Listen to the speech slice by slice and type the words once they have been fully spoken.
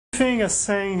thing as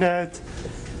saying that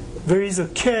there is a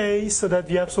k so that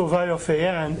the absolute value of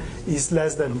an is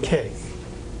less than k.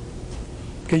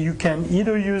 Okay, you can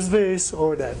either use this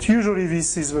or that. Usually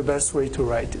this is the best way to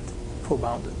write it for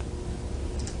bounded.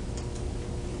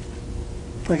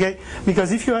 Okay,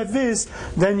 because if you have this,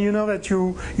 then you know that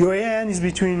your an is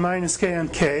between minus k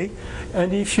and k,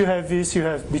 and if you have this, you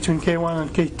have between k1 and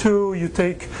k2, you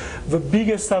take the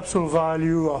biggest absolute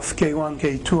value of k1,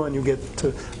 k2, and you get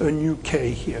a new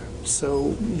k here.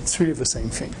 So it's really the same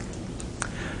thing.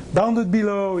 Bounded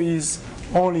below is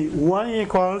only one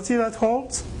inequality that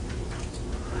holds,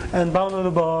 and bounded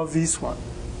above this one.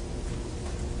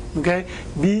 Okay,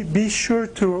 be sure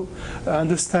to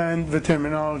understand the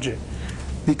terminology,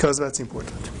 because that's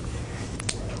important.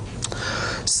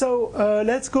 So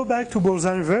let's go back to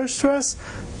Bolzano-Weierstrass.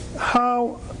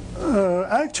 How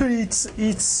actually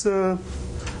it's a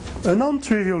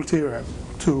non-trivial theorem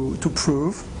to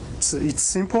prove. It's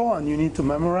simple and you need to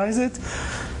memorize it.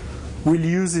 We'll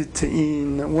use it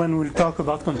when we'll talk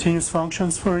about continuous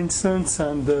functions, for instance,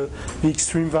 and the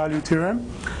extreme value theorem.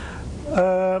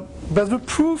 But the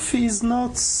proof is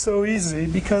not so easy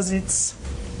because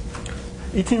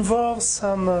it involves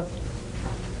some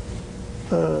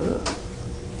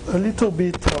a little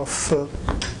bit of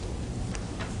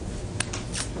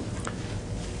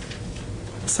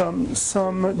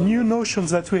some new notions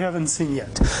that we haven't seen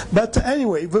yet. But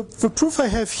anyway, the proof I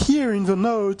have here in the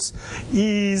notes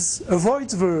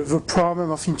avoids the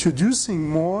problem of introducing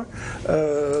more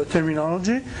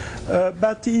terminology,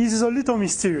 but it is a little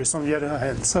mysterious on the other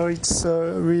hand. So it's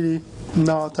really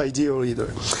not ideal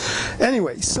either.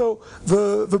 Anyway, so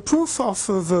the proof of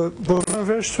the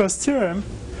Bolzano-Weierstrass theorem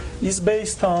is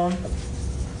based on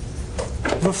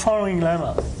the following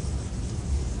lemma.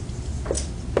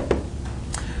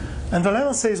 And the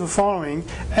lemma says the following: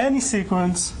 any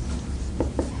sequence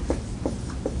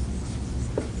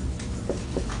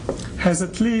has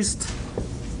at least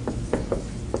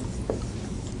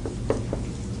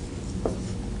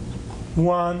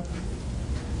one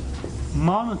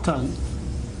monotone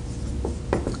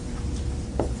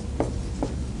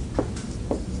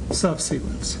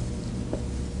subsequence.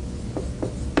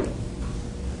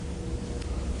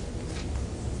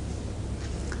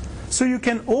 So you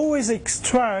can always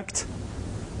extract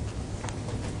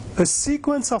a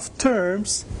sequence of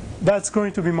terms that's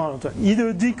going to be monotone,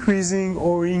 either decreasing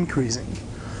or increasing.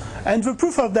 And the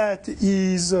proof of that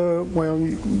is, well,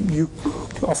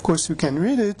 of course you can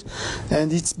read it,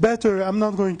 and it's better. I'm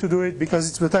not going to do it because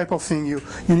it's the type of thing you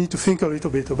need to think a little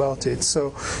bit about it.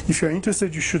 So if you're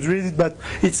interested, you should read it, but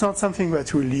it's not something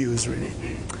that we'll use really.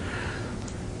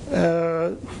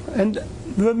 And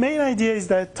the main idea is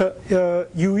that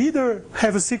you either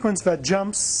have a sequence that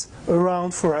jumps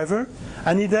around forever,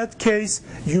 and in that case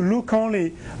you look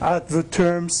only at the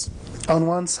terms on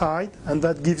one side, and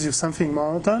that gives you something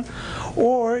monotone,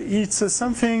 or it's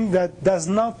something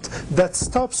that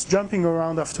stops jumping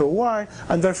around after a while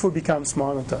and therefore becomes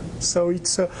monotone. So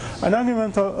it's an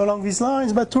argument along these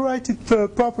lines, but to write it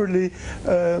properly,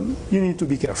 you need to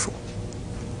be careful.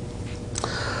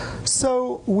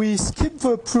 So we skip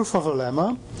the proof of a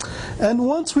lemma, and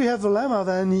once we have a lemma,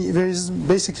 then there is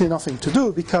basically nothing to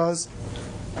do, because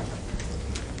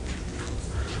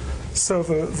so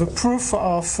the proof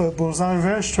of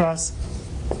Bolzano-Weierstrass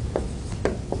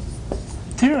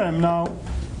theorem now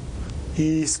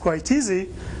is quite easy,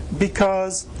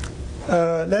 because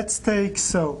let's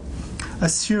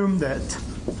assume that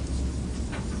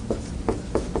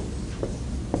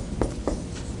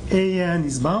an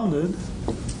is bounded,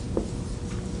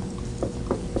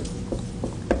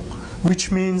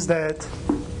 which means that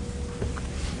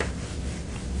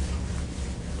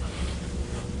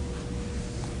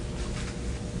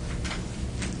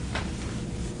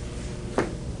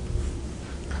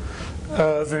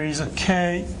there is a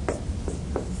k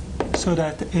so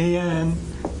that an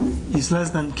is less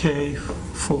than k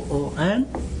for all n.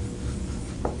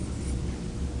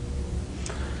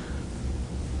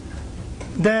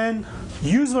 Then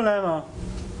use the lemma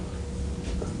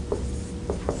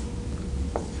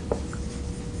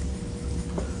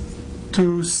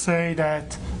to say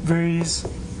that there is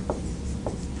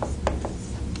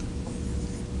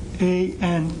a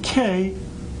and k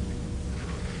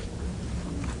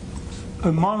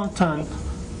a monotone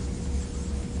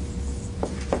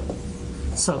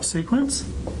subsequence.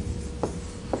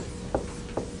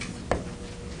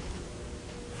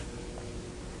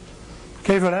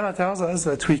 Okay, the lemma tells us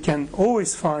that we can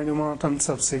always find a monotone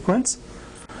subsequence.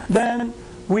 Then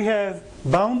we have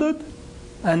bounded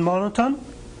and monotone.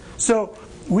 So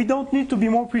we don't need to be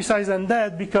more precise than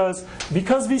that, because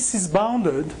this is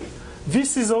bounded,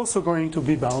 this is also going to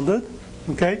be bounded.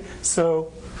 Okay,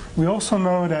 so we also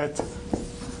know that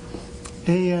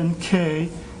a and k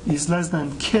is less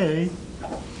than k.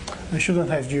 I shouldn't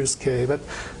have used k, but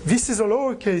this is a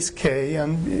lowercase k,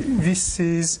 and this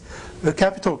is a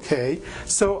capital K.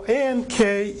 So a and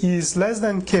k is less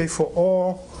than k for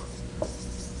all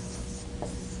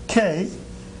k.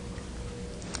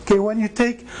 Okay, when you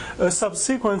take a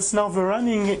subsequence, now the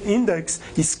running index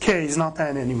is k, is not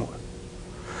n anymore.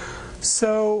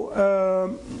 So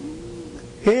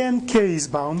a and k is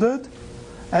bounded,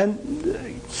 and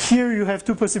here you have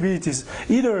two possibilities.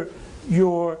 Either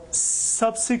your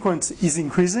subsequence is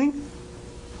increasing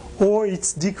or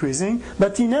it's decreasing,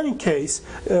 but in any case,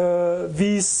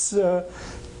 this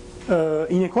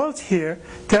inequality here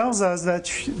tells us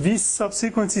that this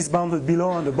subsequence is bounded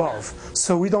below and above,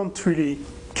 so we don't really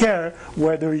care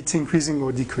whether it's increasing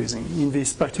or decreasing in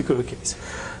this particular case.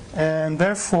 And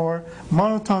therefore,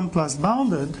 monotone plus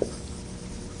bounded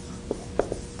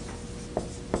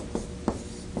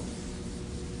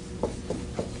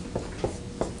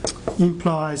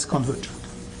implies convergent.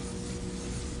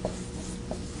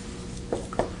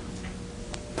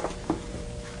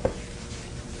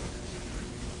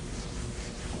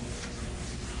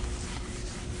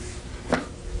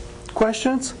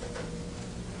 Questions?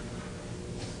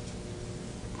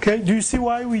 Okay, do you see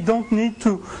why we don't need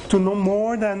to know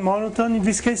more than monotone in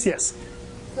this case? Yes?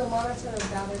 So monotone is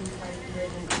bounded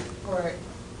for a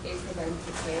prevents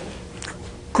to k?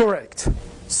 Correct.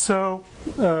 So,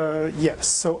 yes,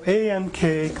 so a and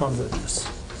k converges.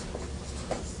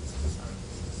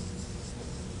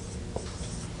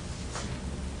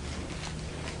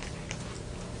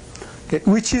 Okay,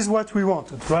 which is what we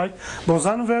wanted, right?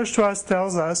 Bolzano-Weierstrass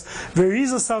tells us there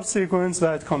is a subsequence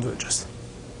that converges.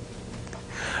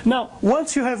 Now,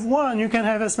 once you have one, you can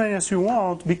have as many as you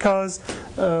want, because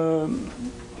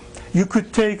you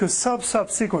could take a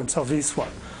subsequence of this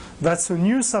one. That's a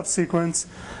new subsequence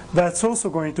that's also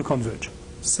going to converge.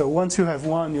 So once you have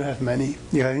one, you have many.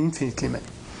 You have infinitely many.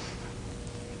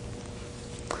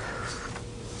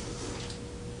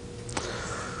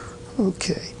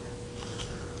 Okay.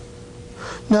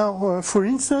 Now, for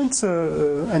instance,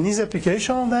 an easy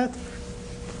application on that.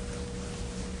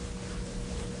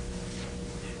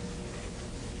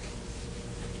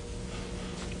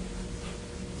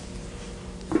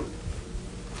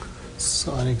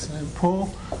 So an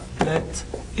example, let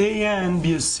AN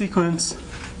be a sequence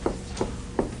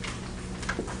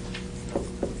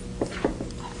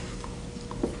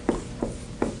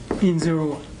in 0,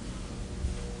 1.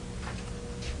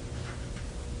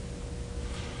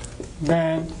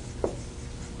 Then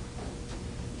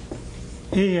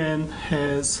AN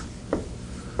has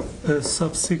a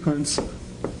subsequence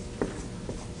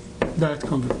that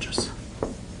converges.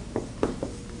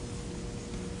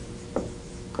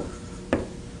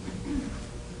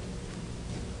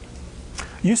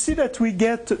 You see that we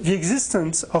get the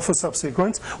existence of a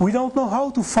subsequence. We don't know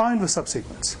how to find the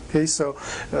subsequence. Okay, so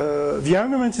the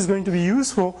argument is going to be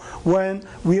useful when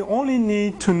we only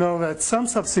need to know that some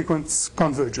subsequence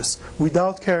converges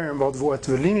without caring about what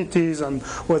the limit is and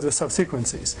what the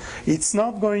subsequence is. It's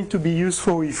not going to be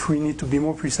useful if we need to be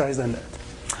more precise than that.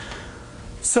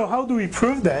 So how do we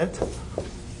prove that?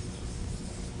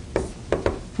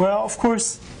 Well, of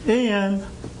course, AN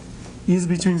is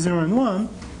between 0 and 1.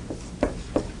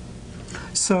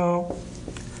 So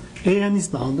AN is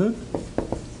bounded.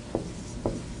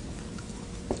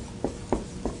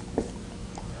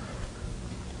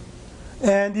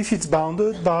 And if it's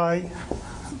bounded by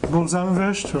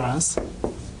Bolzano-Weierstrass,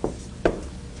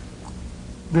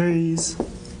 there is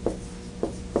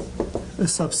a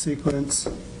subsequence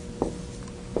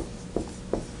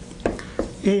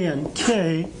A and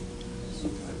K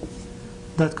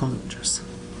that converges.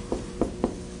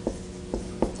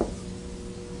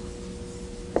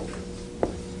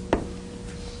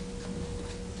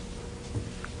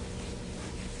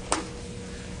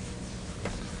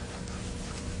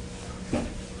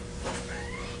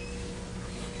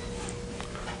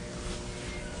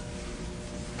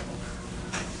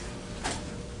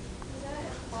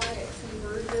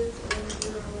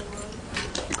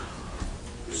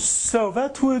 So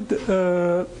that would,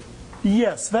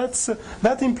 yes,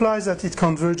 that implies that it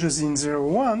converges in 0,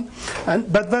 1,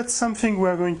 but that's something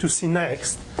we're going to see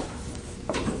next.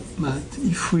 But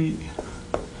if we,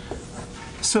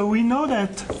 so we know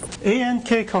that A and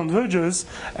K converges,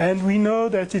 and we know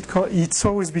that it's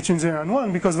always between 0 and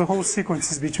 1 because the whole sequence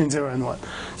is between 0 and 1.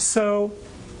 So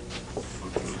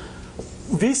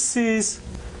this is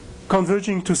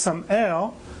converging to some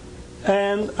L,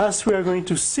 and as we are going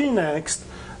to see next,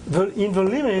 in the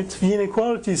limit, the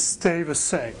inequalities stay the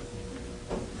same.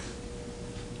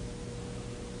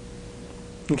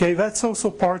 Okay, that's also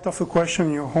part of a question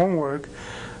in your homework.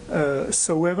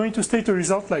 So we're going to state a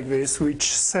result like this, which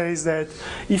says that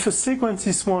if a sequence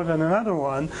is smaller than another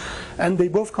one, and they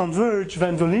both converge,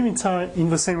 then the limits are in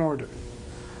the same order.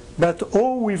 But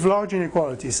all with large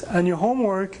inequalities. And your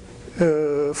homework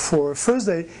for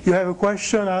Thursday, you have a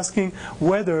question asking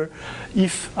whether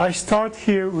if I start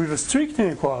here with a strict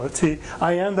inequality,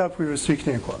 I end up with a strict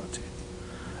inequality.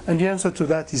 And the answer to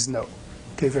that is no.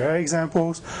 Okay, there are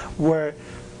examples where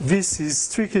this is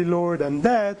strictly lower than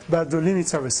that, but the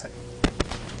limits are the same.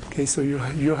 Okay, so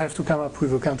you have to come up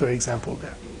with a counterexample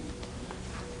there.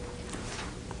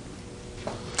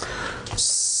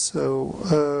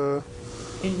 So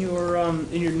in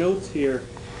your notes here,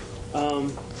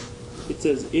 it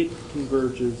says it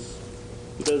converges.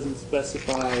 It doesn't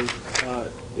specify.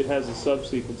 It has a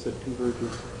subsequence that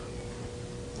converges.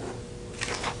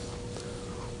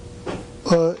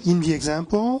 In the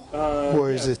example,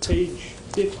 where is it? Page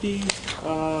 50,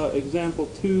 example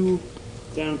 2,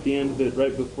 down at the end of it,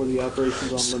 right before the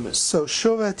operations on limits. So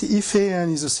show that if an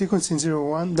is a sequence in 0,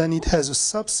 1, then it has a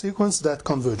subsequence that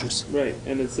converges. Right,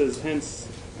 and it says hence,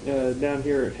 down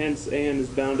here, hence an is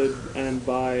bounded and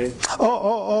by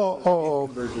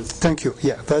converges. Thank you.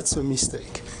 Yeah, that's a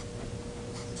mistake.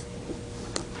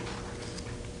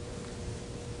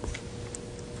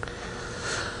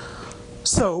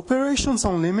 So operations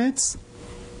on limits.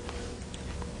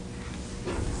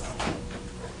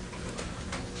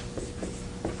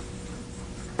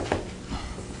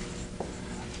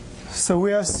 So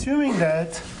we are assuming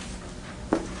that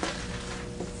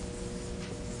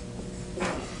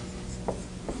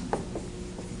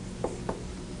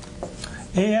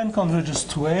AN converges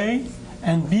to A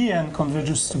and BN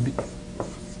converges to B.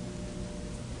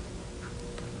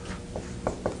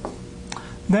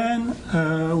 Then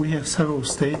we have several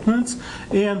statements.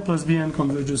 AN plus BN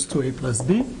converges to A plus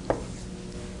B.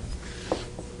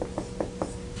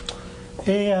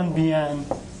 A and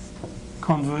BN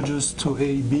converges to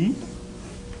AB.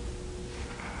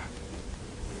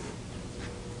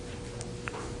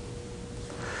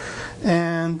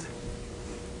 And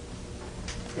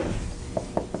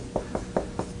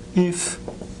if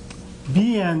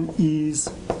Bn is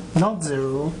not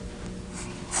 0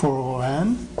 for all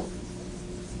n,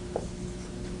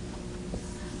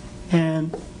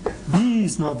 and B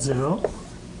is not 0,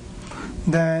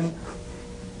 then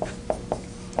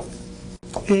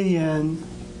An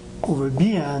over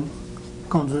Bn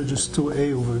converges to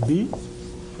A over B.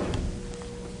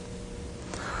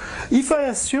 If I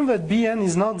assume that Bn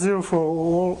is not 0 for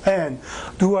all n,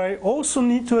 do I also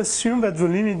need to assume that the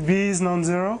limit B is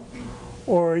non-zero?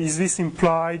 Or is this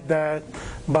implied that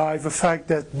by the fact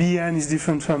that Bn is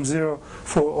different from 0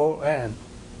 for all n?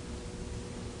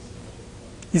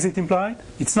 Is it implied?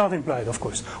 It's not implied, of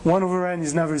course. 1 over n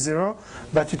is never 0,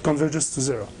 but it converges to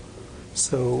 0.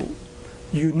 So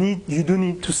you do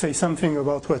need to say something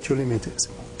about what your limit is.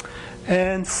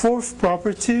 And fourth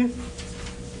property,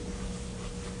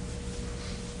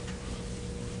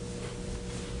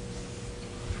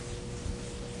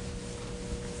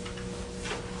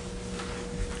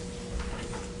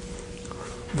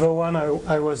 the one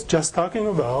I was just talking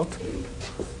about,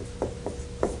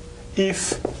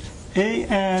 if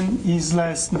An is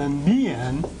less than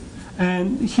Bn,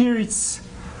 and here it's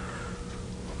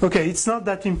okay, it's not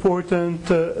that important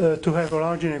to have a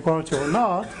large inequality or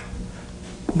not,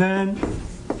 then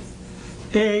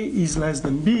A is less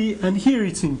than B, and here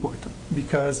it's important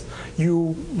because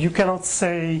you cannot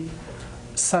say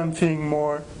something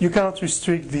more, you cannot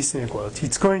restrict this inequality.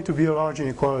 It's going to be a large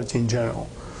inequality in general.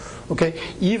 Okay,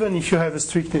 even if you have a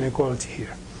strict inequality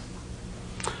here.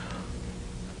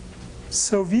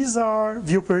 So these are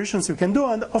the operations you can do,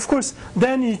 and of course,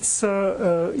 then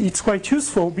it's quite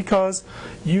useful because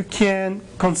you can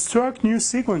construct new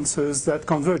sequences that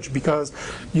converge because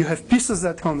you have pieces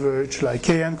that converge, like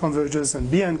An converges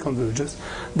and Bn converges.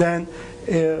 Then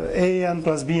An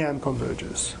plus Bn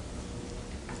converges.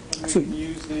 And we can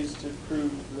use these to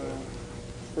prove the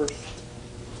first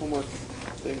homework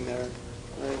thing there.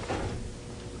 Right.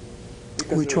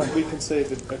 Because which one? We can say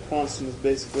that a constant is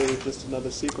basically just another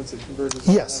sequence that converges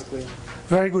yes. automatically.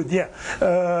 Very good,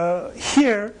 yeah.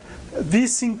 Here,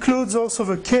 this includes also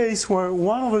the case where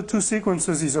one of the two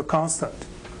sequences is a constant.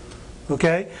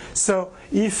 Okay? So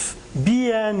if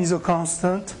Bn is a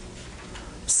constant,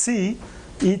 C,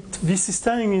 this is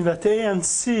telling me that A and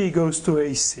C goes to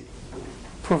AC,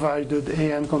 provided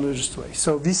An converges to A.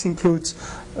 So this includes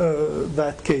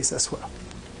that case as well.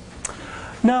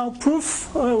 Now, proof,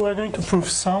 we're going to prove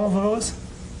some of those.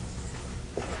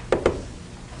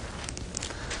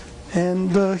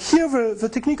 And here the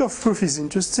technique of proof is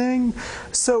interesting.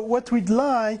 So what we'd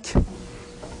like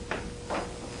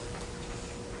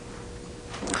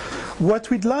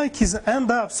is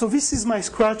end up, so this is my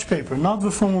scratch paper, not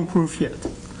the formal proof yet.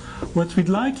 What we'd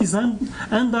like is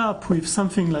end up with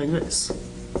something like this.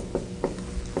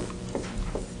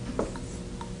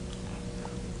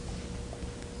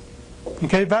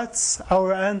 Okay, that's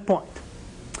our end point.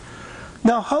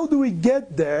 Now, how do we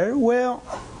get there? Well,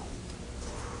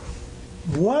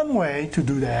 one way to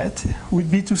do that would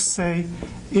be to say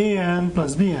an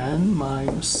plus bn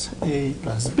minus a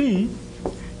plus b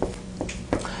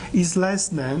is less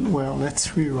than, well,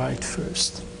 let's rewrite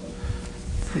first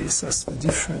this as the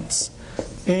difference.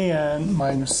 An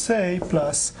minus a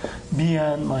plus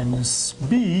bn minus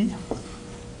b,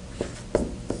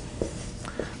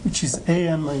 which is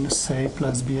an minus a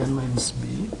plus bn minus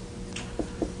b,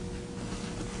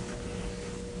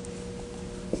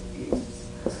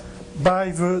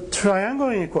 by the triangle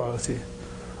inequality.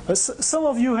 Some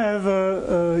of you have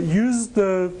used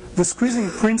the squeezing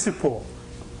principle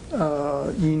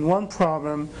in one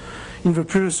problem in the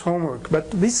previous homework, but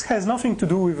this has nothing to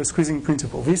do with the squeezing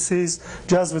principle. This is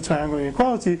just the triangle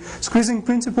inequality. Squeezing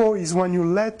principle is when you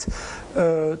let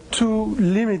two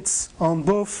limits on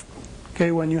both. Okay,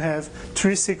 when you have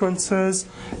three sequences,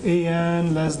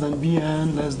 an less than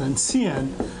bn less than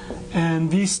cn, and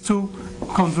these two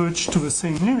converge to the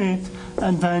same limit,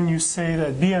 and then you say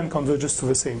that bn converges to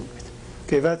the same limit.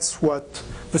 Okay, that's what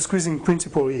the squeezing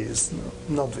principle is,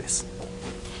 not this.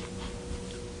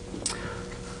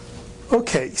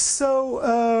 Okay,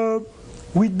 so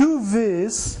we do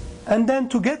this, and then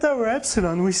to get our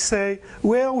epsilon, we say,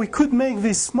 well, we could make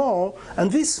this small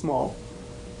and this small,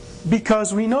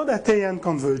 because we know that an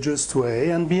converges to a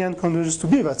and bn converges to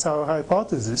b. That's our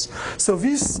hypothesis. So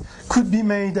this could be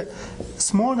made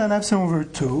smaller than epsilon over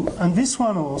 2, and this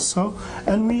one also,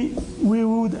 and we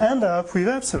would end up with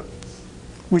epsilon,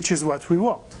 which is what we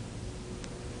want.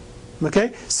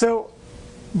 Okay? So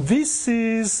this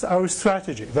is our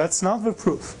strategy. That's not the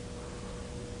proof.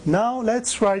 Now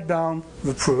let's write down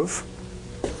the proof,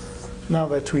 now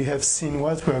that we have seen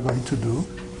what we are going to do.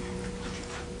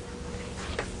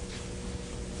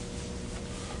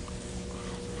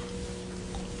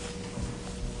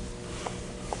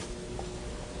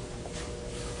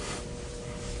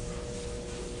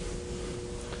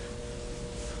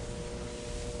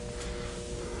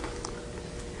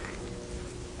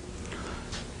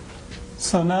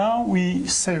 So now we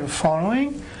say the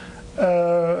following.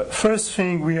 First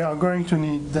thing, we are going to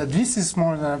need that this is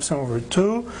more than epsilon over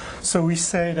 2. So we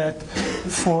say that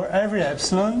for every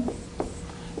epsilon,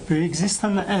 there exists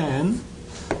an n,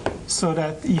 so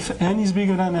that if n is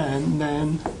bigger than n,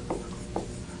 then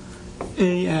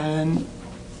an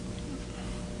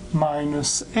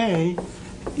minus a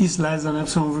is less than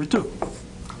epsilon over 2.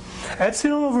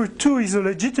 Epsilon over 2 is a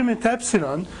legitimate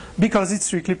epsilon because it's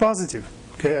strictly positive.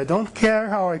 Okay, I don't care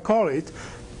how I call it.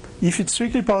 If it's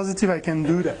strictly positive, I can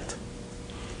do that.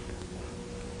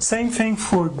 Same thing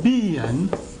for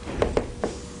bn.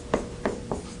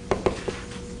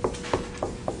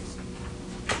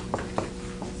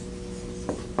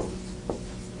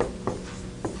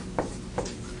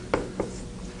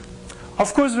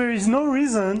 Of course, there is no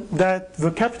reason that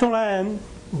the capital N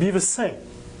be the same.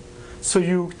 So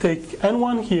you take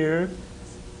n1 here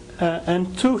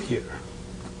and 2 here.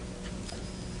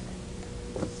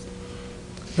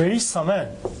 There is some n,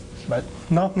 but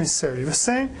not necessarily the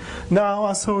same. Now,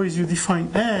 as always, you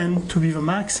define n to be the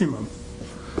maximum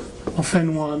of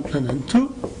n1 and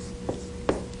n2.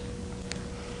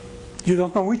 You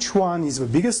don't know which one is the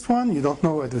biggest one. You don't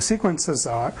know what the sequences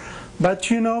are. But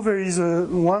you know there is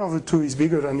one of the two is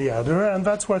bigger than the other, and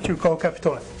that's what you call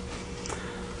capital N.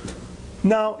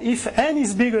 Now, if n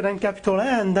is bigger than capital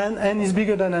N, then n is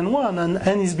bigger than n1, and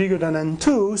n is bigger than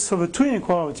n2, so the two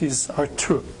inequalities are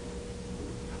true.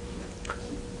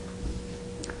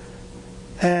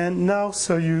 And now,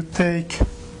 so you take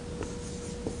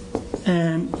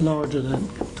n larger than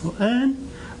capital N,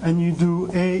 and you do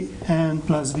an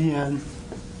plus bn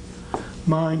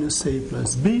minus a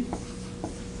plus b,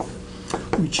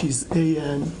 which is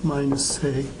an minus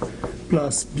a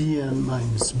plus bn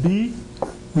minus b,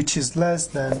 which is less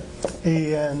than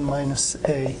an minus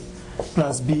a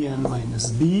plus bn minus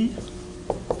b,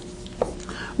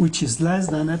 which is less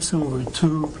than epsilon over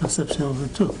 2 plus epsilon over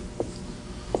 2,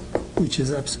 which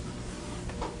is epsilon.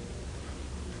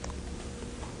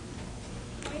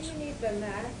 Do you need the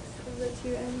max of the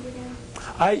two ends again?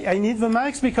 I need the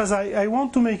max because I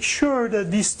want to make sure that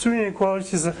these two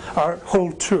inequalities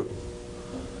hold true.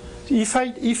 If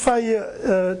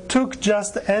I took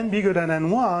just n bigger than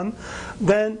n1,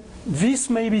 then this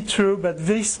may be true, but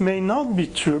this may not be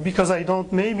true because I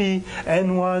don't, maybe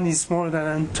n1 is more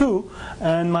than n2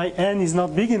 and my n is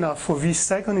not big enough for this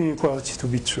second inequality to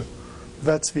be true.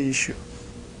 That's the issue.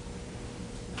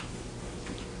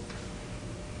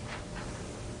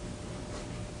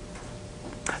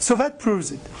 So that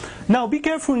proves it. Now be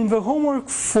careful in the homework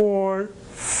for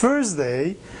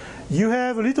Thursday. You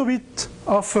have a little bit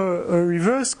of a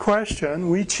reverse question,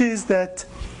 which is that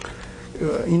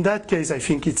in that case, I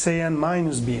think it's an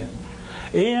minus bn.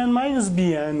 An minus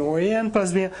bn or an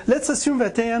plus bn. Let's assume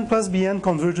that an plus bn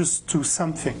converges to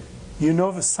something. You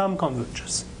know the sum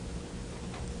converges.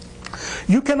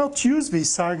 You cannot use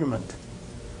this argument.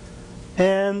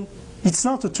 And it's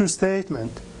not a true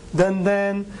statement.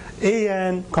 Then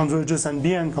an converges and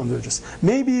bn converges.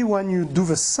 Maybe when you do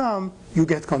the sum, you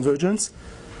get convergence.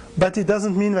 But it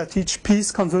doesn't mean that each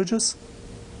piece converges.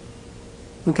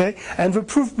 Okay? And the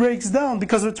proof breaks down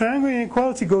because the triangular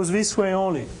inequality goes this way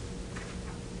only.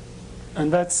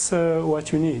 And that's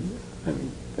what you need. I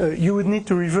mean, you would need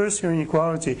to reverse your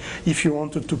inequality if you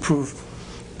wanted to prove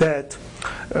that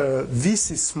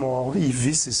this is small if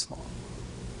this is small.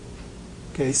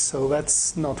 Okay, so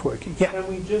that's not working. Yeah. Can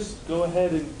we just go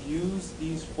ahead and use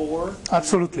these four?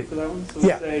 Absolutely. For that one? So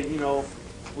Yeah. say,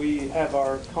 we have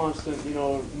our constant,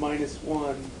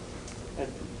 -1, and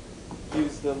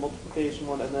use the multiplication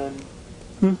one, and then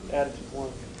add it to 1.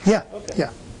 Yeah. Okay. Yeah.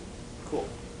 Cool.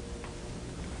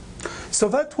 So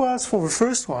that was for the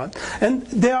first one. And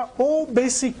they are all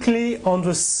basically on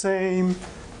the same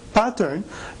pattern,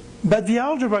 but the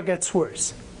algebra gets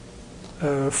worse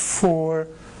for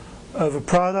the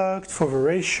product, for the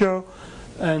ratio,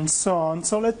 and so on.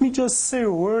 So let me just say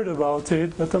a word about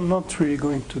it, but I'm not really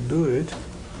going to do it.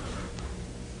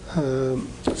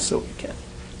 So we can.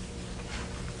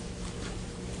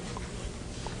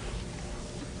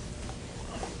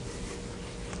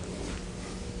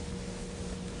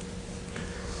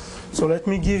 So let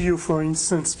me give you, for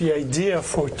instance, the idea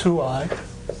for 2i.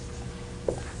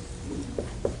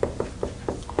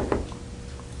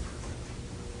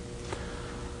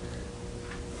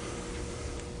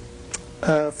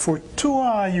 For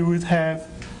 2i, you would have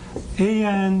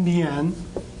an bn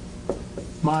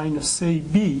minus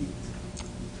ab.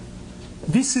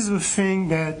 This is the thing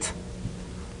that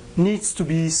needs to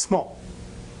be small.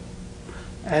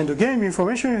 And again, the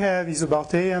information you have is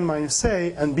about an minus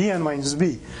a and bn minus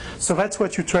b. So that's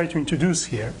what you try to introduce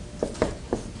here.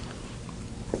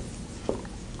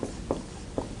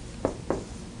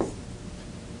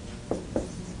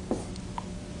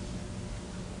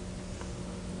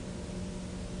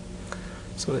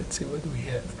 So let's see, what do we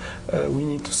have? We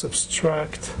need to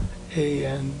subtract a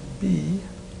and b.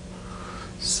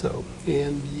 So a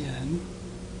and bn.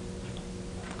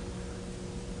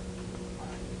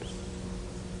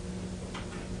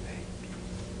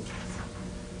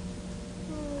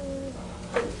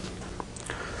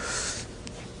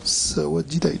 So what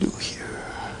did I do here?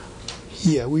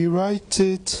 Yeah, we write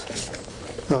it.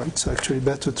 No, it's actually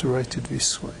better to write it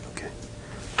this way. Okay.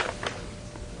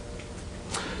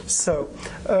 So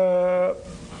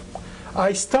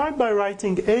I start by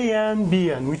writing an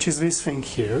bn, which is this thing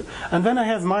here, and then I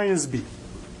have minus b,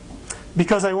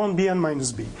 because I want bn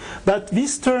minus b. But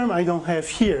this term I don't have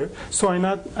here, so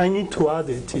I need to add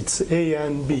it. It's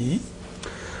an b,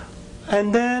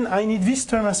 and then I need this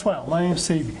term as well, minus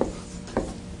ab.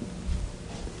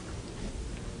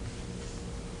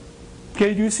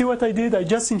 Okay, do you see what I did? I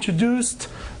just introduced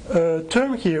a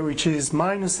term here which is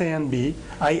minus a and b.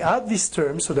 I add this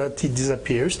term so that it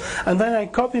disappears, and then I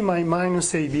copy my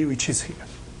minus ab, which is here.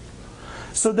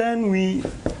 So then we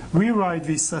rewrite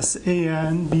this as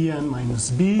an bn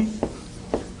minus b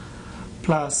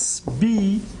plus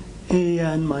b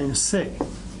an minus a.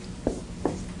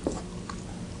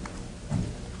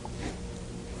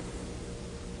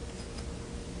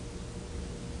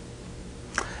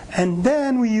 And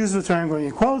then we use the triangular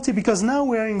inequality because now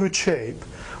we're in good shape.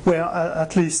 Well,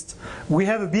 at least we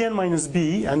have a bn minus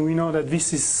b, and we know that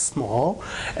this is small.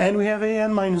 And we have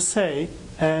an minus a,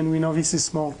 and we know this is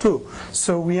small too.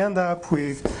 So we end up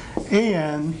with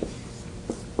an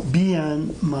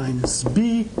bn minus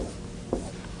b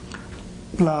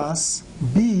plus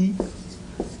b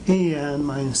an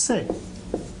minus a.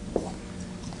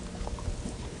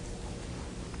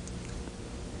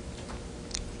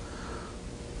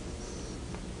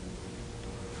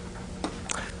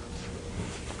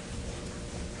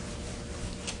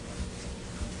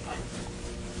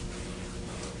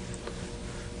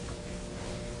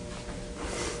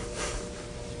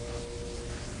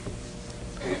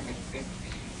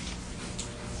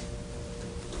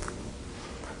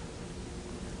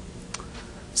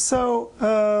 So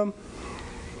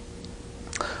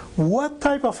what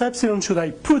type of epsilon should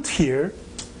I put here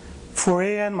for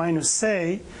an minus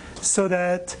a so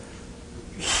that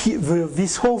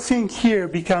this whole thing here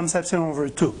becomes epsilon over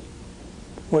 2?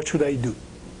 What should I do?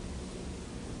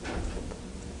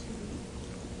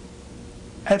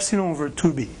 Epsilon over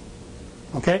 2b.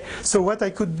 Okay? So what I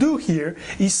could do here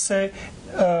is say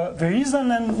there is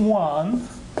an n1,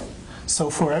 so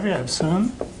for every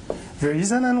epsilon, there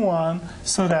is an n1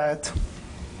 so that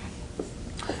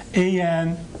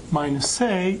an minus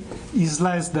a is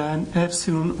less than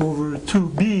epsilon over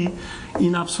 2b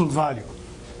in absolute value.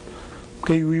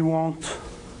 Okay, we want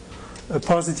a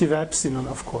positive epsilon,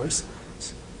 of course.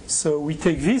 So we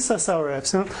take this as our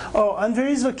epsilon. Oh, and there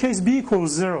is a case b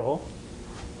equals 0,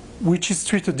 which is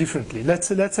treated differently.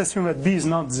 Let's assume that b is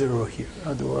not 0 here.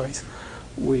 Otherwise,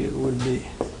 we will be.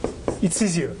 It's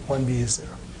easier when b is 0.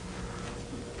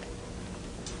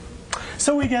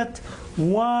 So we get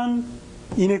one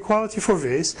inequality for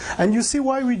this, and you see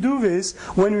why we do this.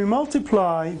 When we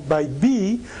multiply by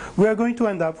b, we are going to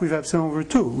end up with epsilon over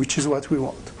 2, which is what we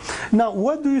want. Now,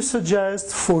 what do you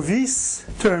suggest for this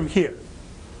term here?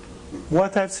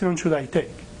 What epsilon should I take?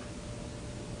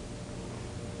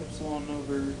 Epsilon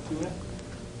over 2a?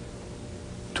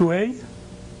 2a?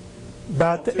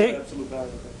 But Oh, 2 a, absolute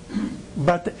value.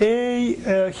 but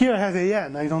a here I have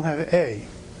an, I don't have a.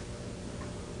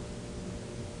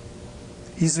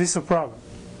 Is this a problem?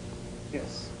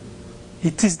 Yes.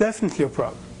 It is definitely a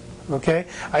problem. Okay?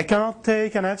 I cannot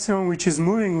take an epsilon which is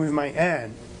moving with my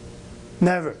n.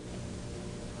 Never.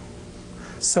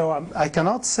 So I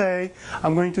cannot say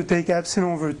I'm going to take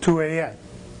epsilon over 2an.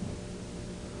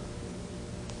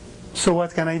 So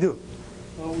what can I do?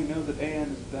 Well, we know that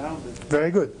an is bounded. Very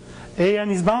good.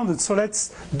 An is bounded. So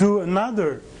let's do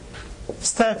another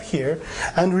step here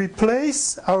and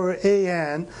replace our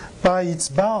an by its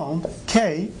bound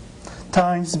k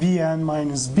times bn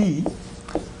minus b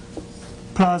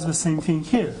plus the same thing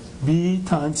here, b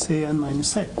times an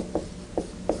minus a.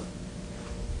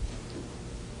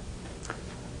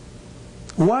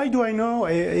 Why do I know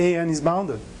an is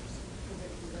bounded?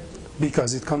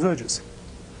 Because it converges.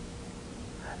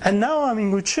 And now I'm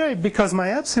in good shape because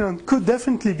my epsilon could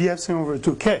definitely be epsilon over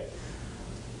 2k.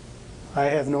 I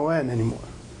have no n anymore.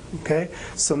 Okay?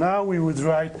 So now we would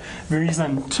write there is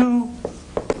an 2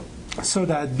 so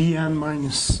that bn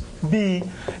minus b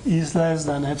is less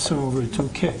than epsilon over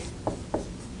 2k.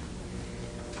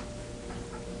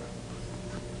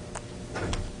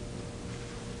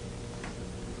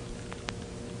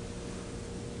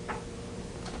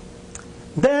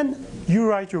 Then you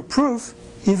write your proof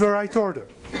in the right order.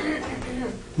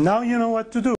 Now you know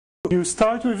what to do. You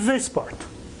start with this part.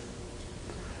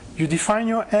 You define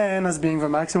your n as being the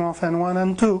maximum of n1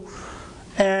 and 2,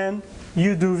 and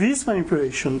you do this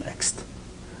manipulation next.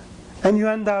 And you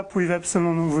end up with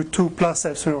epsilon over 2 plus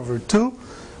epsilon over 2,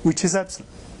 which is epsilon.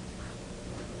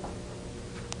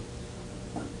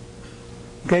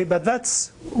 Okay, but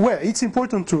that's, well, it's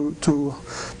important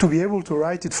to be able to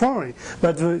write it formally,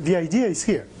 but the idea is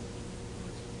here.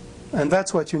 And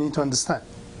that's what you need to understand.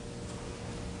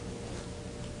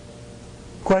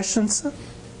 Questions?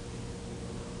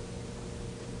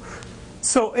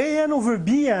 So an over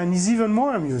bn is even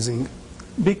more amusing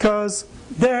because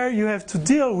there you have to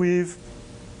deal with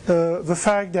the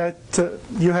fact that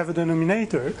you have a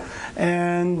denominator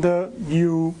and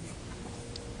you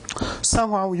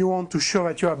somehow you want to show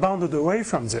that you are bounded away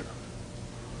from 0.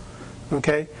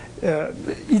 Okay?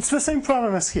 It's the same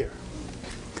problem as here.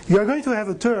 You are going to have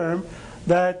a term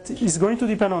that is going to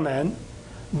depend on n,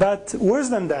 but worse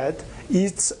than that,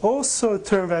 it's also a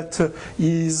term that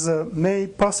may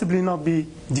possibly not be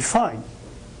defined.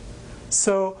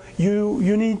 So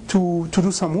you need to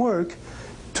do some work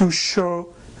to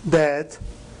show that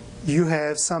you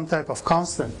have some type of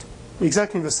constant,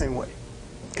 exactly the same way.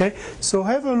 Okay? So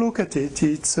have a look at it.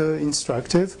 It's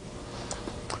instructive,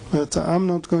 but I'm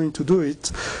not going to do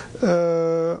it.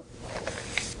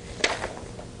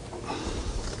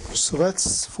 So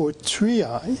that's for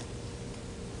 3i.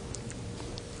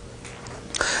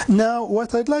 Now,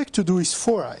 what I'd like to do is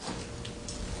 4i.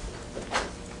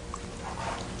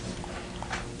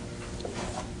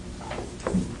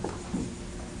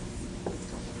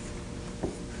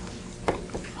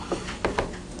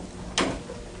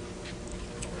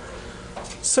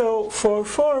 So for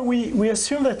 4, we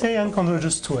assume that an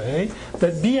converges to a,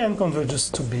 that bn converges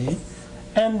to b,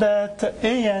 and that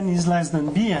an is less than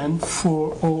bn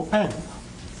for on.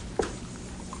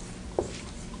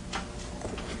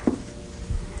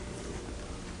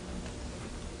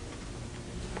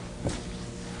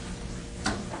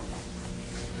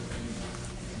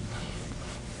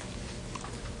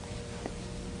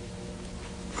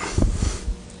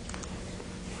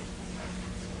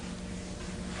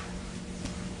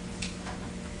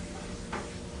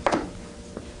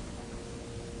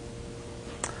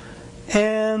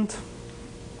 And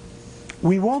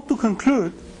we want to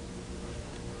conclude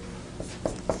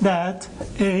that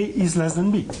A is less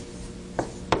than B.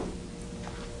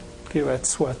 Okay,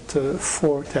 that's what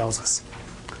 4 tells us.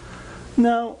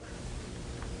 Now,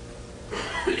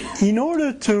 in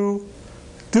order to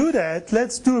do that,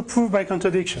 let's do a proof by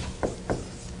contradiction.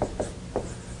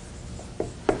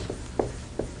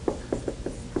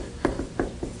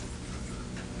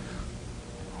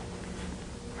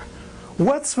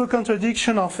 What's the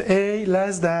contradiction of A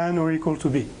less than or equal to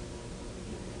B?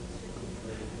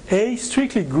 A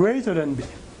strictly greater than B.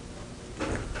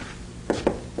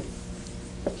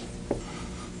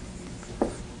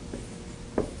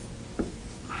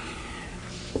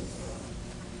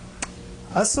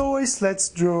 As always, let's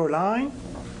draw a line,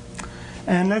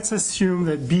 and let's assume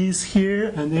that B is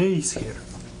here and A is here.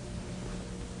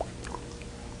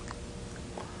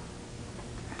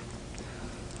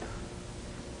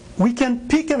 We can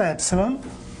pick an epsilon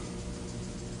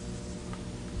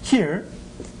here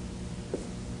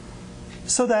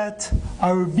so that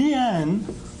our Bn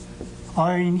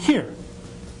are in here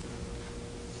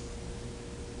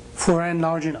for n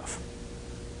large enough.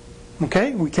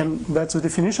 Okay, that's the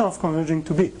definition of converging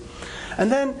to B.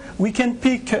 And then we can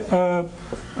pick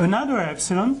another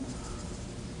epsilon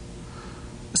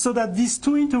so that these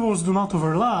two intervals do not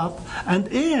overlap and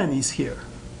An is here.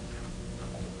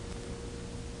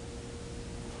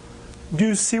 Do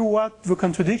you see what the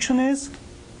contradiction is?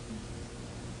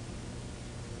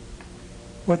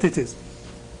 What it is?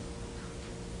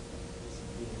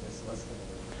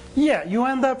 Yeah, you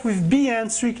end up with Bn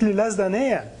strictly less than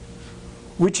An,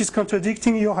 which is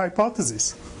contradicting your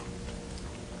hypothesis.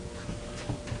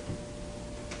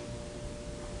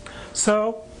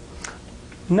 So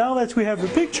now that we have the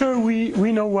picture,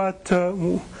 we know what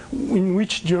in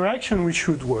which direction we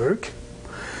should work.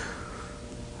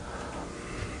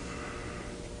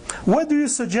 What do you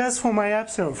suggest for my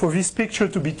epsilon, for this picture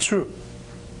to be true?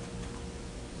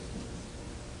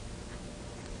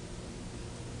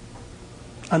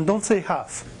 And don't say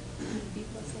half.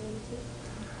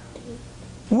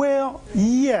 Well,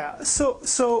 yeah, so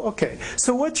okay.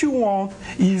 So what you want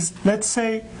is, let's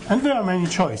say, and there are many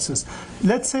choices.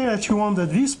 Let's say that you want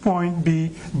that this point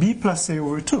be B plus A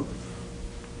over 2.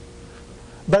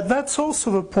 But that's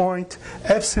also the point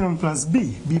epsilon plus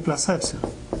B, B plus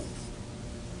epsilon.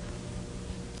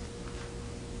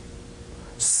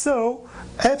 So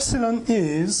epsilon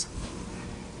is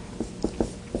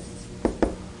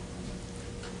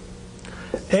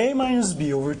A minus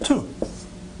B over 2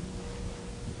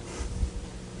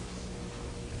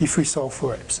 if we solve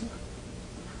for epsilon.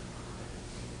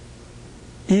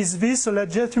 Is this a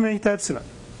legitimate epsilon?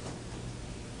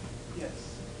 Yes.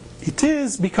 It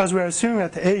is, because we are assuming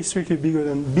that A is strictly bigger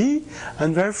than B,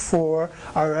 and therefore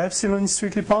our epsilon is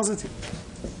strictly positive.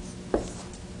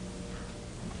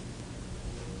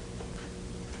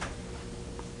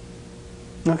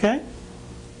 Okay?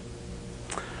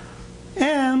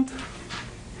 And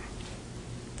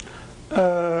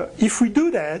if we do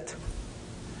that,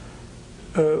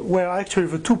 well, actually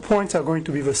the 2 points are going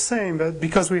to be the same, but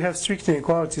because we have strict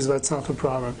inequalities, that's not a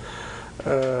problem.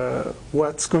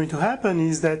 What's going to happen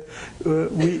is that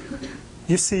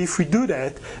you see, if we do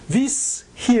that, this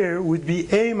here would be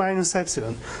A minus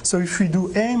epsilon. So if we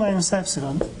do A minus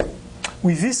epsilon,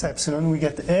 with this epsilon, we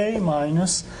get A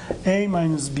minus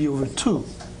B over 2,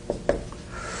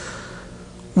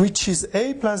 which is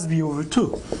A plus B over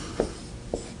 2.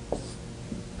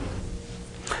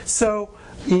 So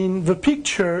in the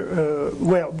picture,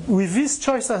 well, with this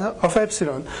choice of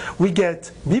epsilon, we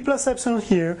get B plus epsilon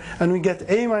here, and we get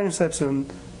A minus epsilon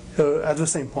at the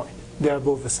same point. They are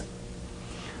both the same.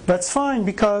 That's fine,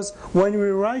 because when we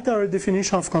write our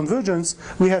definition of convergence,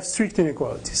 we have strict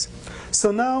inequalities.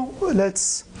 So now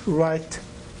let's write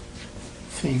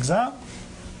things up.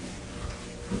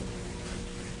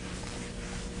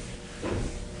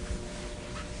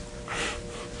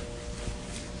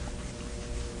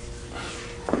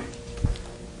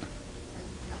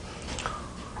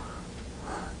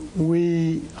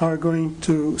 We are going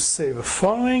to say the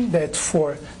following, that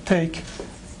for take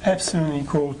epsilon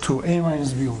equal to A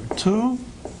minus B over 2,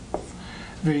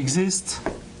 there exists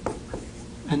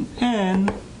an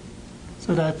n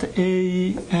so that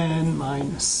A n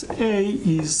minus A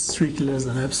is strictly less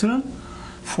than epsilon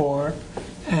for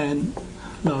n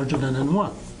larger than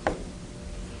n1,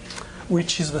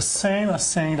 which is the same as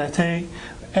saying that A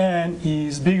n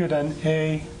is bigger than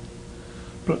A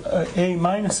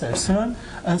minus epsilon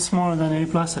and smaller than A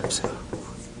plus epsilon.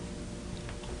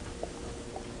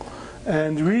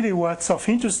 And really what's of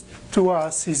interest to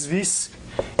us is this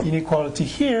inequality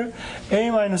here, A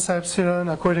minus epsilon,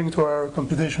 according to our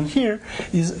computation here,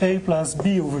 is A plus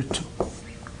B over 2.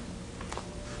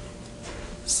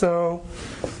 So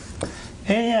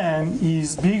an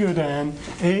is bigger than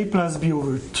A plus B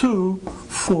over 2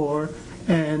 for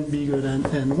n bigger than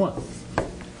n1.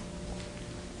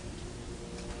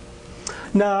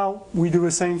 Now we do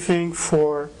the same thing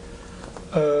for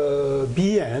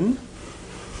Bn.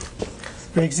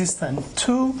 We exist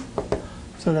n2,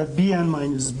 so that Bn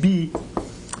minus B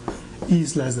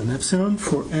is less than epsilon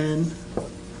for n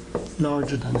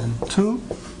larger than n2,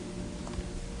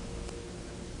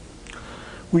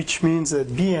 which means that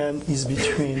Bn is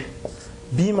between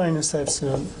B minus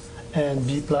epsilon and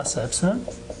B plus epsilon.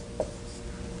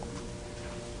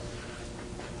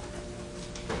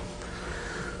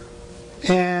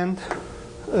 And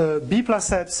B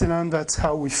plus epsilon, that's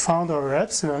how we found our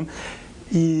epsilon,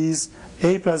 is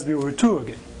A plus B over 2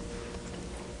 again.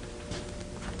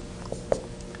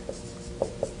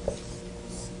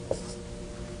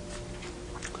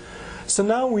 So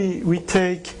now we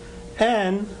take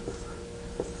n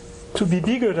to be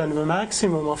bigger than the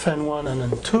maximum of n1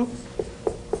 and n2,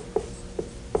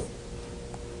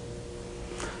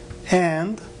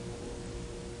 and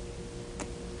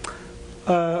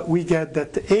we get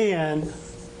that an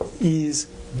is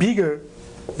bigger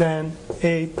than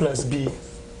A plus B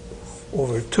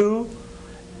over 2.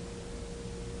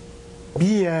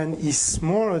 Bn is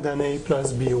smaller than A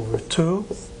plus B over 2.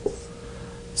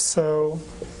 So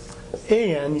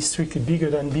an is strictly bigger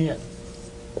than Bn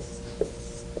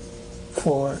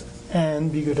for n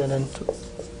bigger than n2.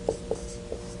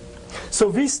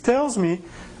 So this tells me,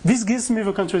 this gives me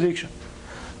the contradiction.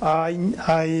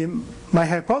 My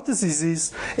hypothesis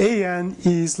is an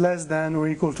is less than or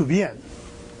equal to Bn.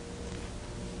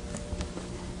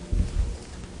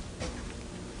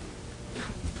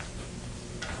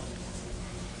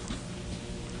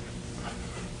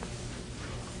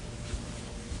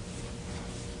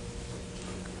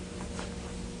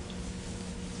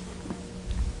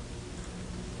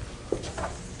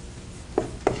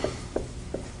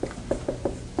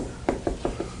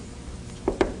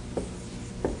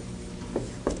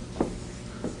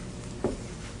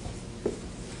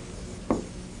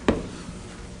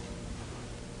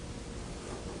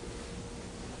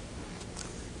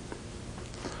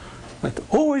 But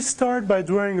always start by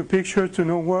drawing a picture to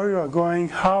know where you are going,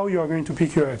 how you are going to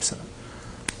pick your epsilon.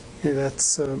 Okay,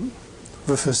 that's the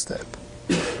first step.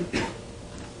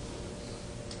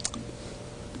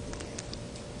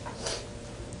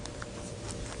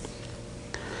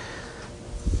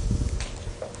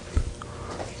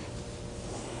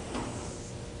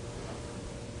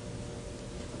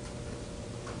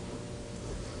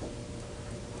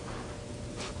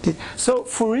 Okay, so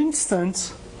for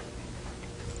instance,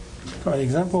 for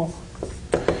example,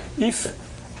 if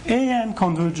an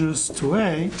converges to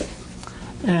A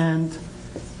and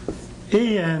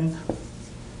an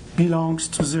belongs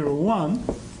to 0, 1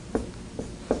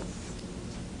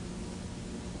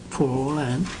 for all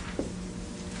n,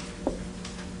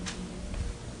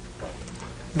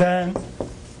 then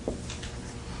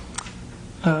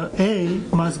A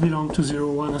must belong to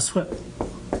 0, 1 as well.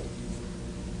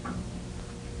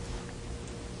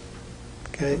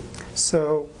 Okay,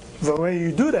 so the way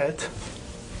you do that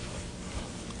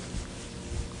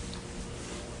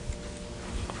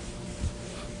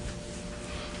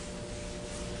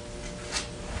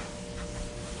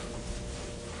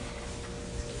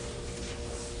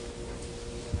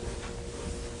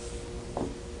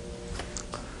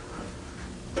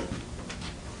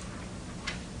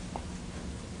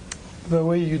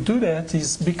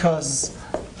is because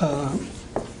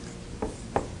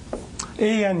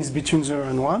an is between 0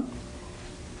 and 1.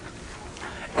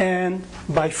 And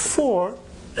by 4,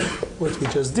 what we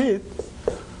just did,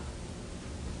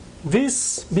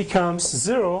 this becomes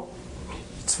 0.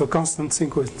 It's the constant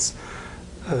sequence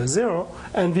 0.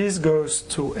 And this goes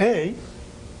to A.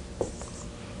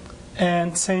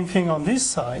 And same thing on this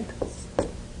side.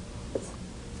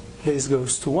 This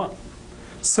goes to 1.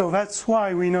 So that's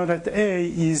why we know that A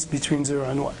is between 0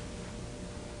 and 1.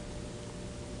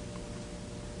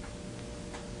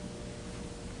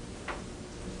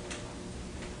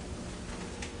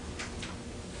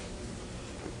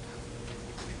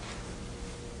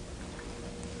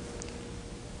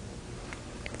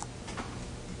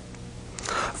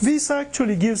 This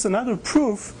actually gives another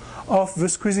proof of the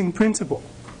squeezing principle.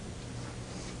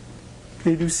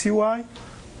 Okay, do you see why?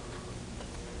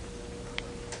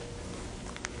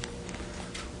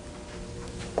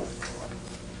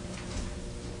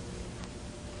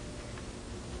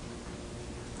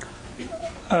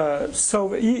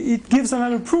 So it gives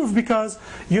another proof because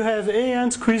you have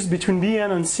AN squeezed between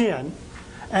BN and CN,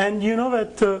 and you know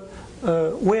that,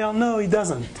 well, no, it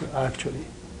doesn't actually.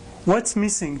 What's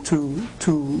missing to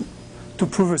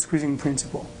prove a squeezing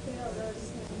principle? They don't go to the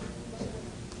same.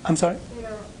 I'm sorry? They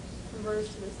don't converge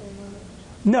to the same limit.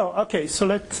 No, okay, so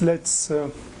let's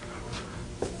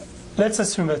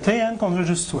assume that AN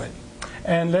converges to A,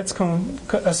 and let's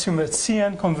assume that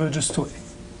CN converges to A.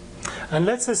 And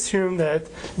let's assume that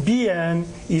BN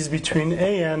is between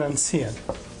AN and CN.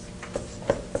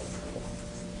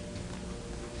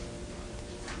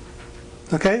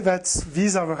 Okay,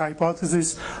 these are the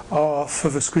hypotheses of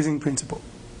the squeezing principle.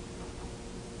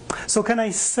 So can I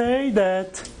say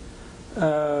that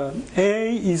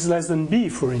A is less than B,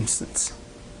 for instance,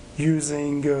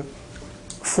 using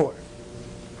 4?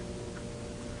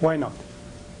 Why not?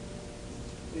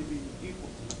 Maybe equal.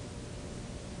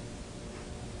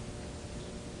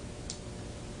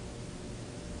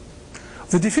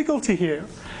 The difficulty here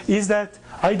is that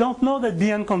I don't know that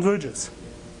BN converges.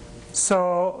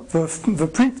 So the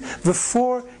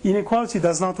 4 inequality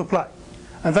does not apply.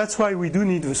 And that's why we do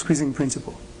need the squeezing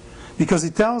principle. Because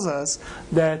it tells us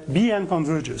that BN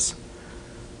converges.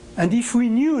 And if we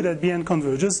knew that BN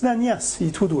converges, then yes,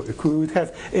 it would work. We would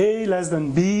have A less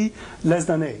than B less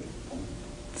than A.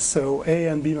 So A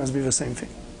and B must be the same thing.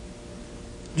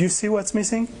 Do you see what's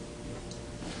missing?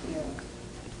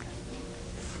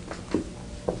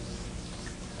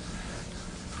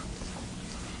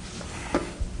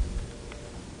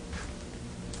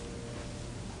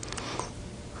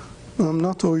 I'm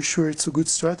not always sure it's a good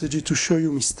strategy to show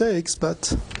you mistakes,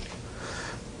 but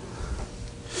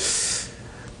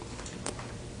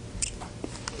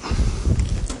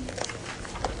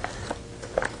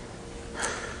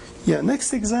yeah,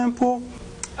 next example,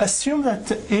 assume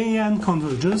that AN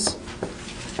converges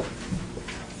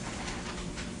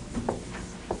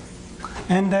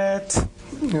and that,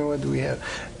 what do we have?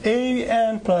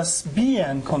 AN plus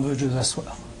BN converges as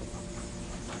well.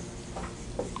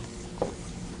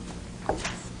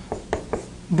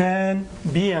 Then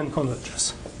BN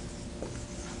converges.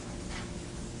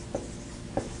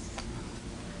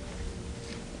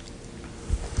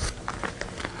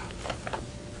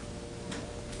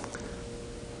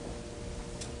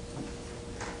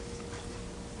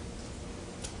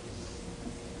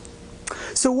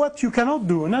 So what you cannot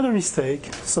do, another mistake,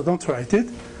 so don't write it.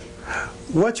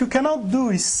 What you cannot do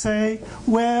is say,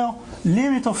 well,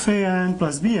 limit of AN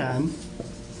plus BN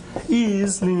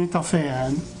is limit of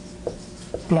AN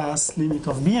plus limit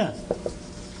of BN.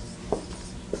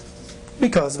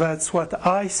 Because that's what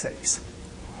I says.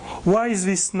 Why is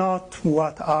this not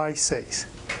what I says?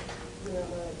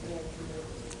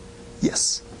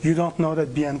 Yes, you don't know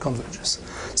that BN converges.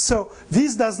 So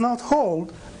this does not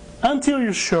hold until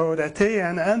you show that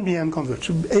AN and BN converge.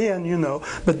 AN you know,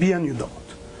 but BN you don't.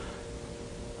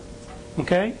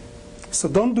 Okay? So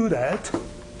don't do that.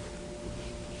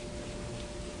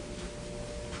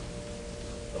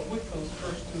 With those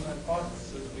first two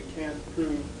hypotheses, we can't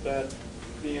prove that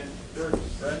BN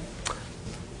converges, right?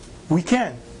 We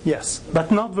can, yes,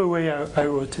 but not the way I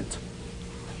wrote it.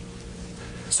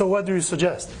 So what do you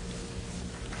suggest?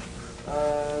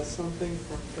 Something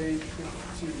from page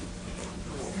 52.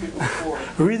 No,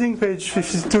 54. Reading page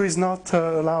 52 is not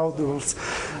allowed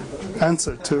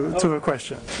answer to a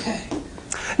question.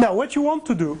 Now, what you want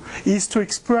to do is to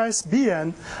express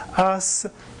Bn as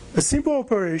a simple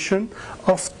operation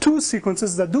of two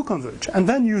sequences that do converge, and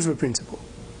then use the principle.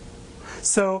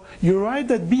 So you write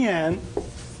that Bn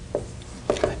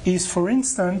is, for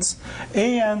instance,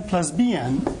 An plus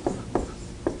Bn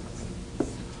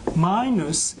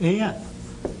minus An.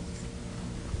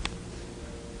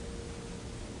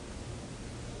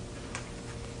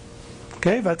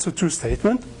 Okay, that's a true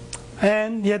statement.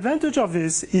 And the advantage of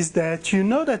this is that you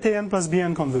know that An plus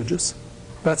Bn converges.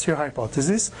 That's your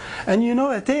hypothesis. And you know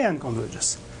that An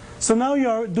converges. So now you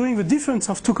are doing the difference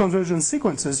of two convergence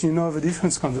sequences. You know the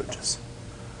difference converges.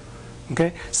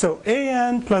 Okay, so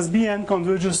An plus Bn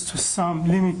converges to some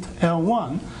limit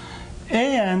L1.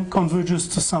 An converges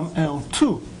to some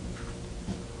L2.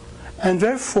 And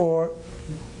therefore,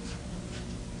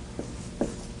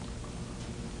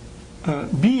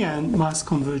 Bn must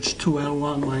converge to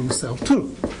L1 minus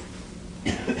L2.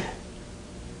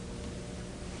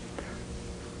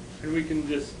 And we can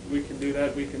do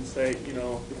that. We can say, you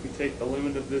know, if we take the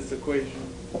limit of this equation,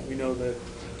 we know that.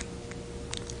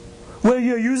 Well,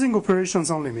 you're using operations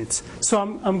on limits. So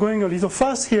I'm going a little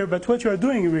fast here, but what you are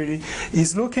doing really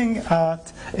is looking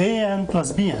at An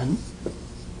plus Bn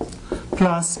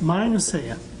plus minus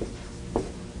An.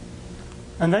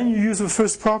 And then you use the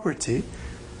first property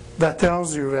that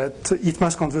tells you that it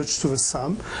must converge to the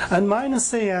sum, and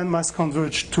minus an must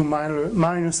converge to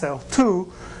minus L2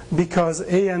 because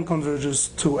an converges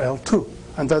to L2,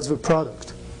 and that's the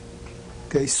product.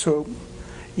 Okay, so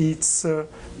it's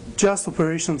just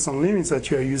operations on limits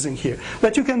that you are using here.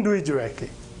 But you can do it directly.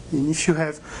 And if you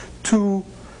have two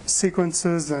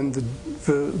sequences and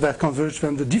that converge,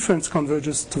 then the difference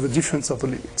converges to the difference of the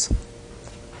limits.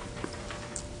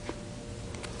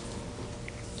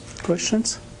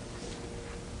 Questions?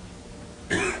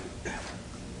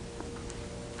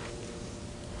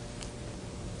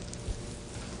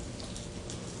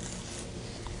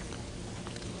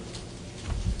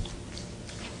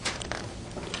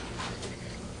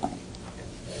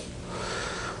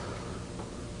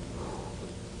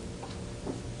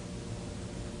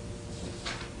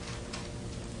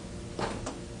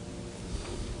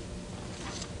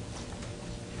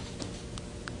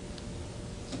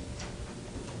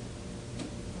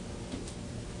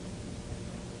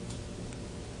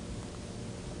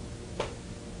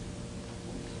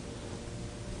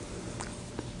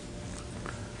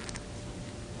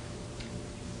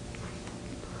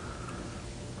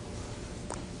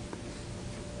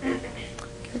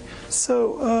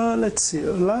 So let's see,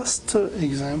 last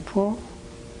example.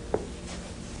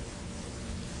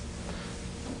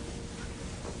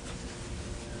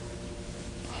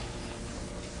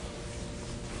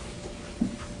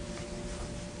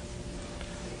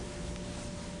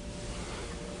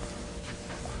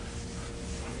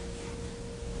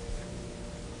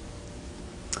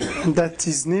 And that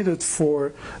is needed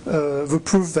for the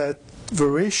proof that the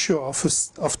ratio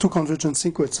of two convergent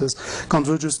sequences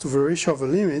converges to the ratio of the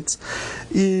limits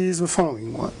is the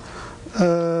following one.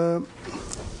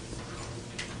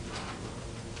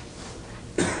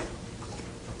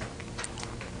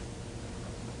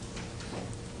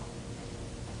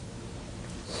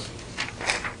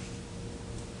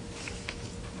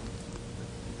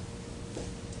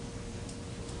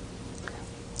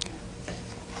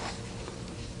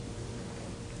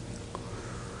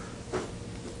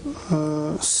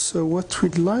 So what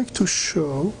we'd like to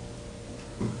show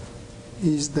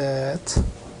is that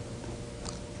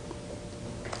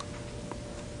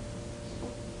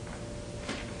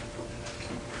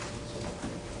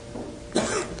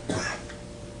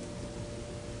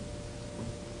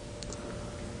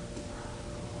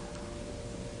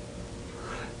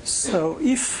so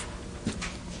if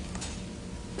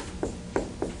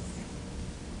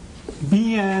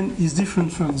Bn is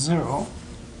different from 0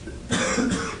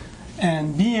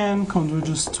 and Bn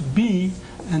converges to B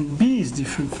and B is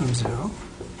different from 0,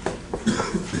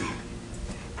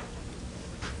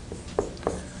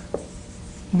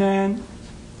 then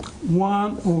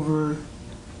 1 over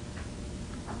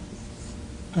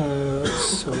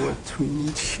so what we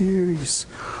need here is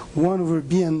 1 over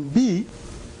B and B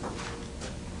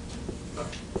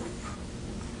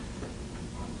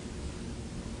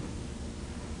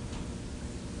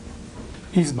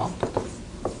is bounded,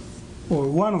 or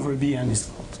 1 over Bn is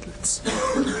bounded. Let's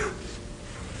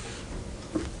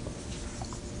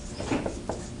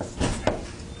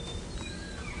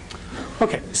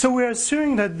okay, so we are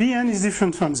assuming that Bn is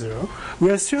different from 0. We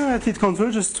are assuming that it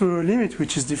converges to a limit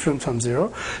which is different from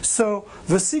 0. So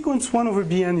the sequence 1 over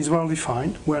Bn is well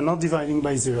defined. We are not dividing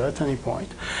by 0 at any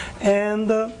point.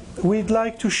 And we'd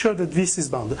like to show that this is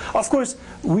bounded. Of course,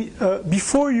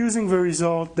 before using the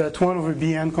result that 1 over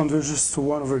Bn converges to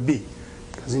 1 over B,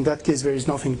 because in that case there is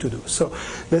nothing to do. So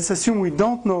let's assume we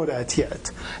don't know that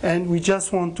yet, and we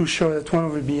just want to show that 1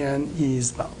 over Bn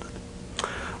is bounded.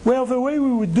 Well, the way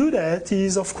we would do that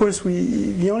is, of course,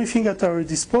 the only thing at our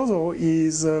disposal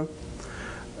is the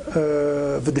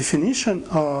definition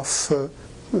of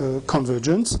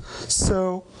convergence.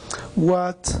 So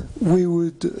what we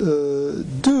would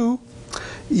do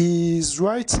is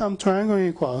write some triangle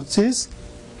inequalities.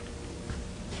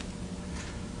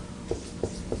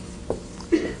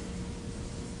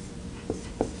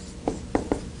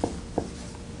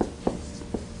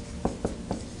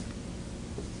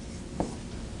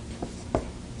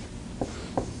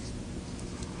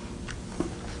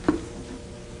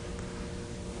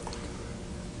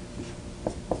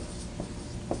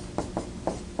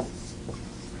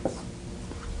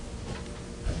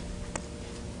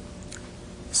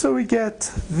 So we get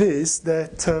this,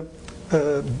 that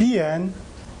Bn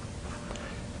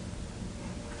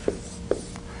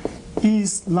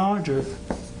is larger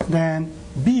than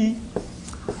B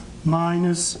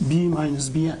minus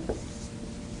Bn.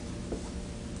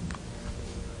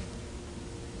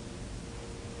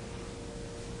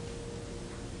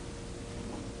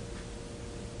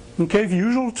 Okay, the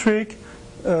usual trick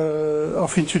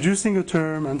of introducing a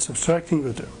term and subtracting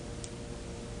the term.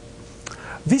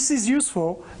 This is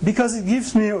useful because it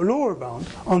gives me a lower bound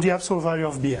on the absolute value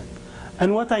of Bn.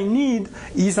 And what I need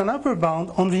is an upper bound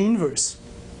on the inverse.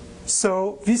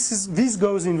 So this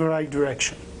goes in the right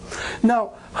direction.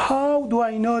 Now, how do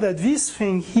I know that this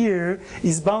thing here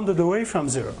is bounded away from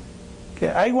 0? Okay,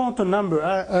 I want a number.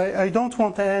 I don't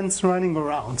want ends running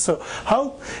around. So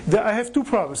I have two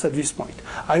problems at this point.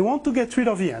 I want to get rid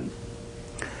of the n.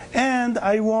 And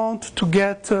I want to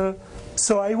get...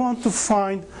 so I want to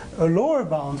find a lower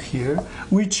bound here,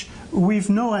 which with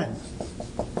no n.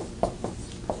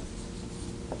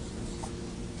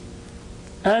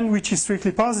 And which is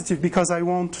strictly positive because I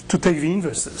want to take the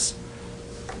inverses.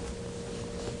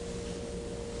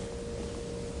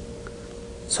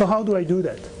 So how do I do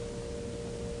that?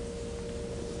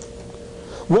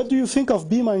 What do you think of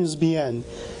b minus bn?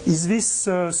 Is this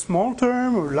a small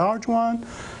term or a large one?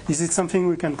 Is it something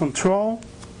we can control?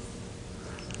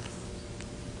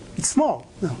 It's small.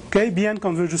 Okay, bn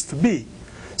converges to b.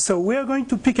 So we are going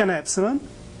to pick an epsilon.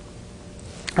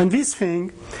 And this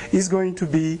thing is going to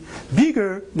be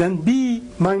bigger than b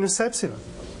minus epsilon.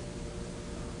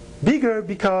 Bigger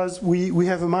because we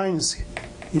have a minus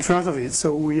in front of it,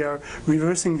 so we are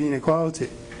reversing the inequality.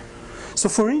 So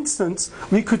for instance,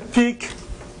 we could pick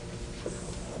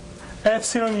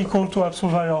epsilon equal to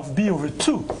absolute value of b over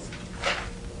 2.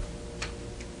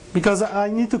 Because I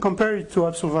need to compare it to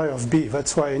absolute value of b.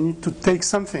 That's why I need to take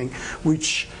something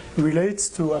which relates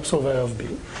to absolute value of b.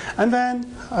 And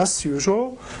then, as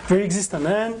usual, there exists an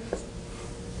n,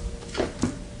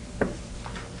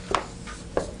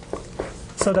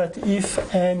 so that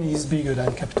if n is bigger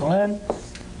than capital N,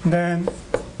 then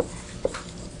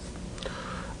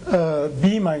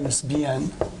b minus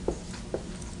bn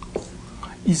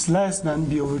is less than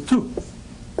b over 2.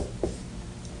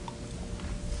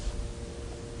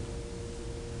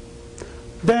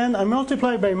 Then I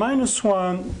multiply by minus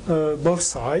 1 both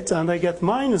sides, and I get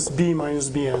minus b minus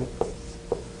bn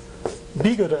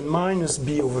bigger than minus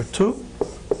b over 2.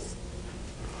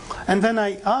 And then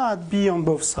I add b on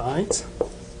both sides.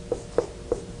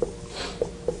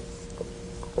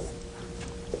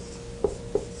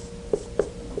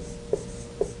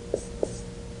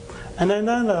 And I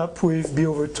end up with b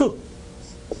over 2.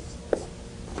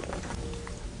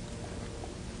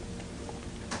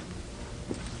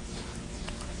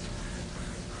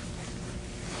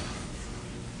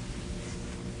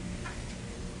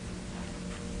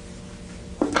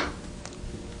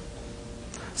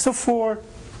 So for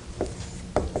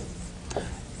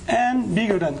n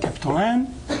bigger than capital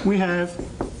N, we have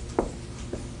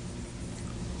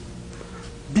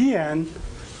bn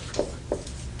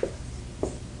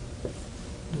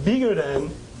bigger than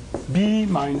b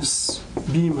minus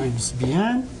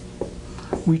bn,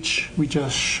 which we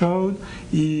just showed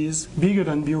is bigger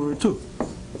than b over 2.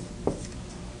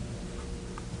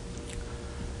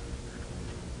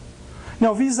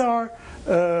 Now these are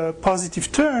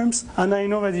positive terms, and I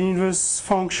know that the inverse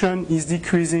function is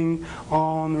decreasing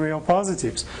on real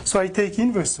positives. So I take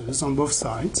inverses on both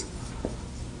sides.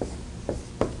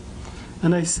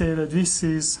 And I say that this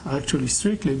is actually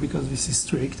strictly, because this is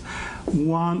strict,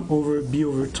 1 over b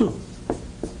over 2,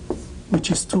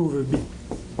 which is 2 over b.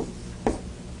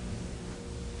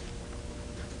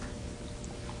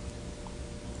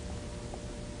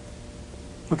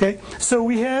 Okay, so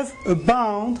we have a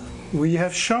bound. We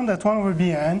have shown that 1 over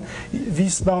bn,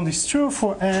 this bound is true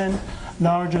for n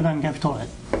larger than capital N.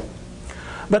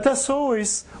 But as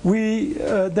always, we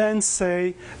then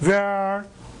say there are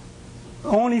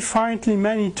only finitely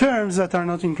many terms that are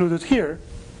not included here,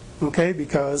 okay,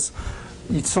 because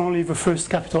it's only the first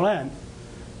capital N.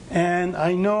 And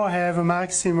I know I have a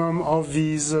maximum of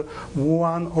these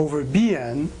 1 over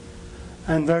bn,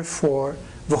 and therefore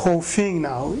the whole thing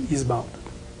now is bounded.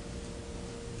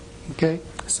 Okay,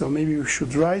 so maybe we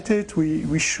should write it.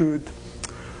 We should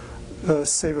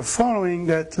say the following,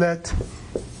 that let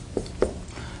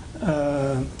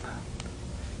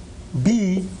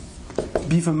b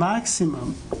be the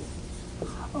maximum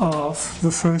of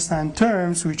the first n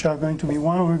terms, which are going to be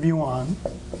 1 over b1,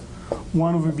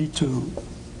 1 over b2,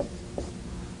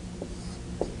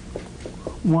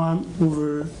 1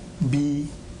 over bn.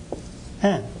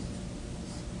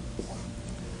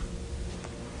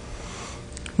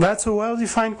 That's a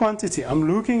well-defined quantity.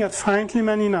 I'm looking at finitely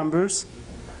many numbers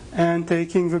and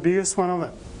taking the biggest one of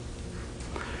them.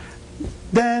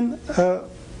 Then,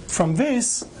 from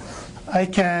this, I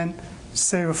can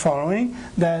say the following,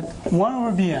 that 1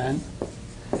 over bn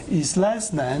is less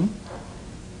than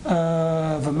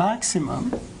the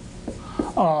maximum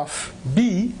of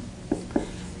b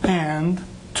and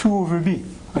 2 over b.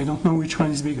 I don't know which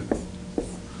one is bigger.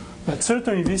 But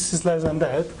certainly this is less than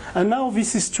that. And now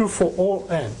this is true for all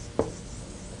n.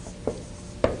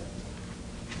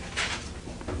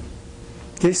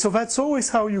 Okay, so that's always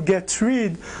how you get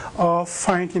rid of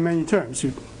finitely many terms.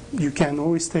 You can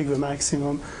always take the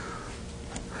maximum.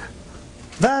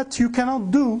 That you cannot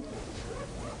do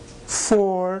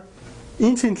for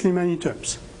infinitely many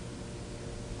terms,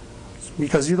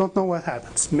 because you don't know what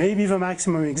happens. Maybe the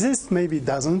maximum exists, maybe it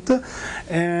doesn't.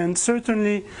 And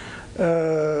certainly,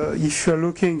 if you're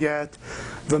looking at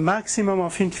the maximum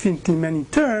of infinitely many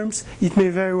terms, it may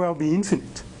very well be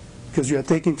infinite, because you are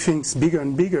taking things bigger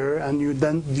and bigger, and you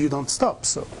don't stop.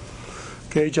 So,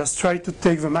 okay, just try to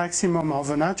take the maximum of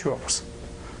the naturals.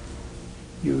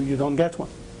 You don't get one.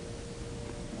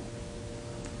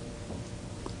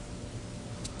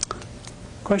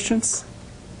 Questions?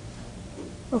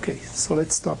 Okay, so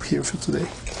let's stop here for today.